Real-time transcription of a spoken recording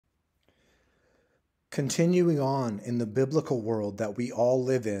Continuing on in the biblical world that we all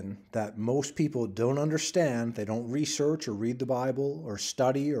live in, that most people don't understand, they don't research or read the Bible or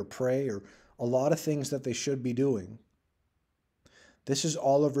study or pray or a lot of things that they should be doing. This is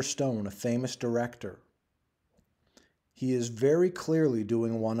Oliver Stone, a famous director. He is very clearly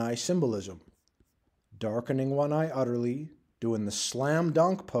doing one-eye symbolism, darkening one eye utterly, doing the slam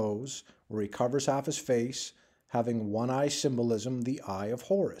dunk pose where he covers half his face, having one-eye symbolism, the eye of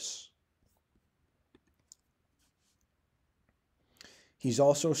Horus. He's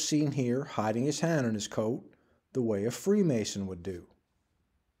also seen here hiding his hand in his coat, the way a Freemason would do.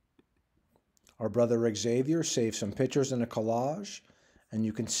 Our brother Xavier saved some pictures in a collage, and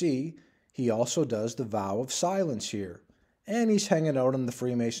you can see he also does the vow of silence here, and he's hanging out on the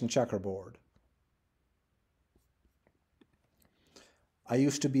Freemason checkerboard. I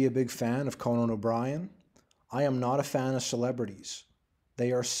used to be a big fan of Conan O'Brien. I am not a fan of celebrities.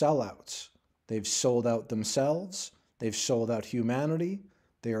 They are sellouts. They've sold out themselves. They've sold out humanity.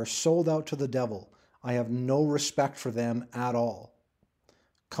 They are sold out to the devil. I have no respect for them at all.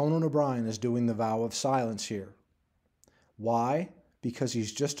 Conan O'Brien is doing the vow of silence here. Why? Because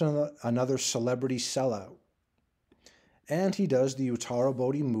he's just another celebrity sellout. And he does the Uttara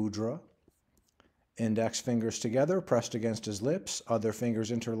Bodhi Mudra. Index fingers together, pressed against his lips, other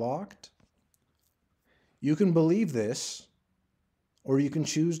fingers interlocked. You can believe this, or you can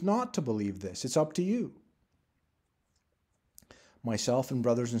choose not to believe this. It's up to you. Myself and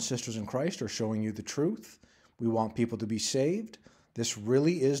brothers and sisters in Christ are showing you the truth. We want people to be saved. This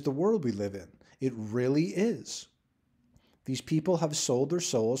really is the world we live in. It really is. These people have sold their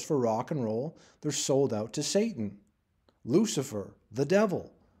souls for rock and roll. They're sold out to Satan, Lucifer, the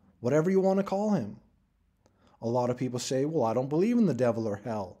devil, whatever you want to call him. A lot of people say, well, I don't believe in the devil or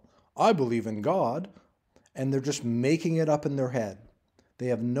hell. I believe in God. And they're just making it up in their head. They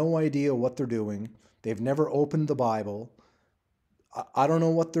have no idea what they're doing. They've never opened the Bible. I don't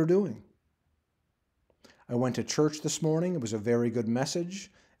know what they're doing. I went to church this morning. It was a very good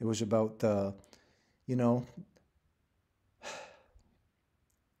message. It was about the,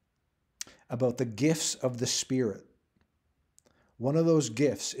 about the gifts of the Spirit. One of those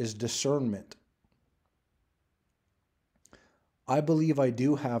gifts is discernment. I believe I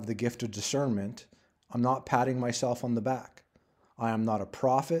do have the gift of discernment. I'm not patting myself on the back. I am not a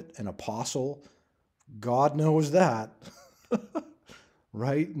prophet, an apostle. God knows that.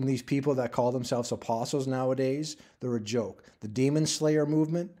 Right? And these people that call themselves apostles nowadays, they're a joke. The Demon Slayer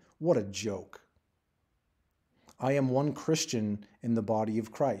movement, what a joke. I am one Christian in the body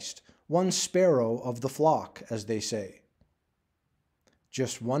of Christ, one sparrow of the flock, as they say.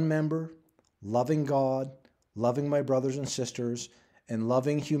 Just one member, loving God, loving my brothers and sisters, and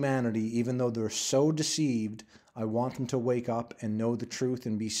loving humanity, even though they're so deceived. I want them to wake up and know the truth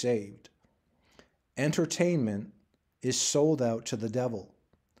and be saved. Entertainment is sold out to the devil.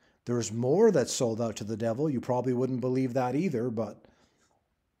 There's more that's sold out to the devil. You probably wouldn't believe that either, but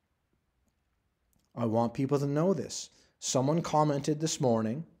I want people to know this. Someone commented this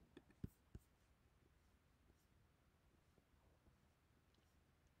morning,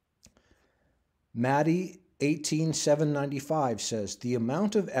 Maddie 18795 says, the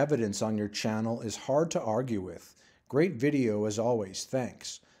amount of evidence on your channel is hard to argue with. Great video as always.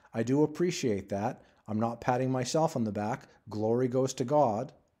 Thanks. I do appreciate that. I'm not patting myself on the back. Glory goes to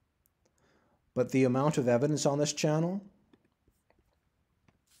God. But the amount of evidence on this channel,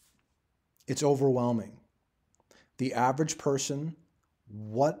 it's overwhelming. The average person,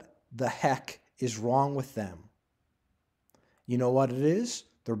 what the heck is wrong with them? You know what it is?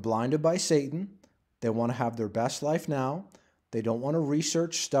 They're blinded by Satan. They want to have their best life now. They don't want to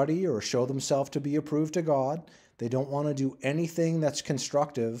research, study, or show themselves to be approved to God. They don't want to do anything that's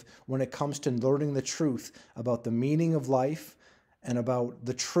constructive when it comes to learning the truth about the meaning of life and about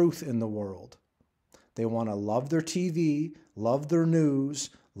the truth in the world. They want to love their TV, love their news,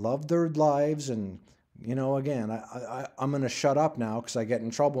 love their lives. And, again, I'm going to shut up now because I get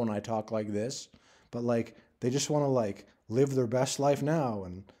in trouble when I talk like this. But, they just want to, live their best life now.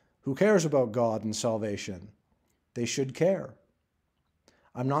 And who cares about God and salvation? They should care.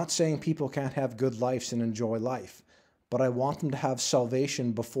 I'm not saying people can't have good lives and enjoy life, but I want them to have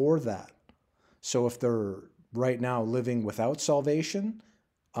salvation before that. So if they're right now living without salvation,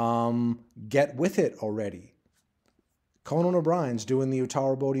 get with it already. Conan O'Brien's doing the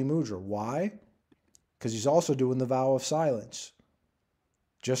Uttara Bodhi Mudra. Why? Because he's also doing the vow of silence.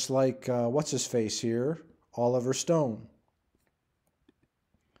 Just like, what's his face here? Oliver Stone.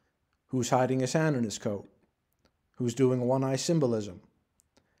 Who's hiding his hand in his coat? Who's doing one-eye symbolism?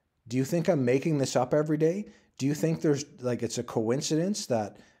 Do you think I'm making this up every day? Do you think there's it's a coincidence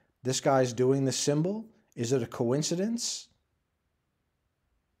that This guy's doing the symbol. Is it a coincidence?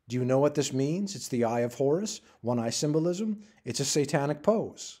 Do you know what this means? It's the Eye of Horus, one-eye symbolism. It's a satanic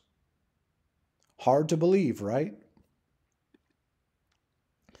pose. Hard to believe, right?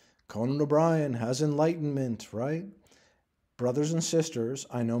 Conan O'Brien has enlightenment, right? Brothers and sisters,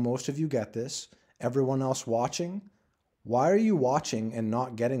 I know most of you get this. Everyone else watching, why are you watching and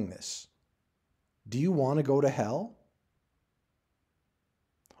not getting this? Do you want to go to hell?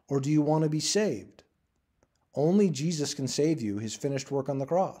 Or do you want to be saved? Only Jesus can save you, his finished work on the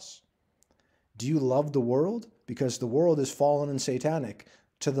cross. Do you love the world? Because the world is fallen and satanic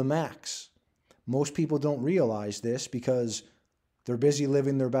to the max. Most people don't realize this because they're busy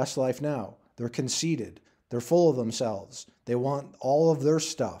living their best life now. They're conceited. They're full of themselves. They want all of their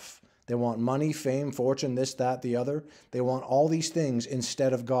stuff. They want money, fame, fortune, this, that, the other. They want all these things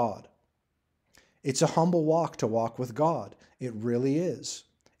instead of God. It's a humble walk to walk with God. It really is.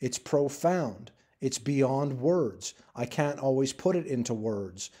 It's profound. It's beyond words. I can't always put it into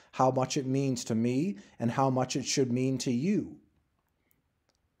words, how much it means to me and how much it should mean to you.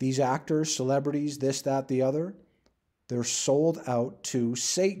 These actors, celebrities, this, that, the other, they're sold out to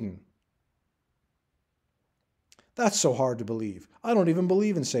Satan. That's so hard to believe. I don't even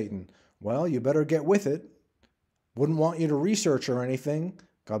believe in Satan. Well, you better get with it. Wouldn't want you to research or anything.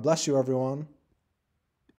 God bless you, everyone.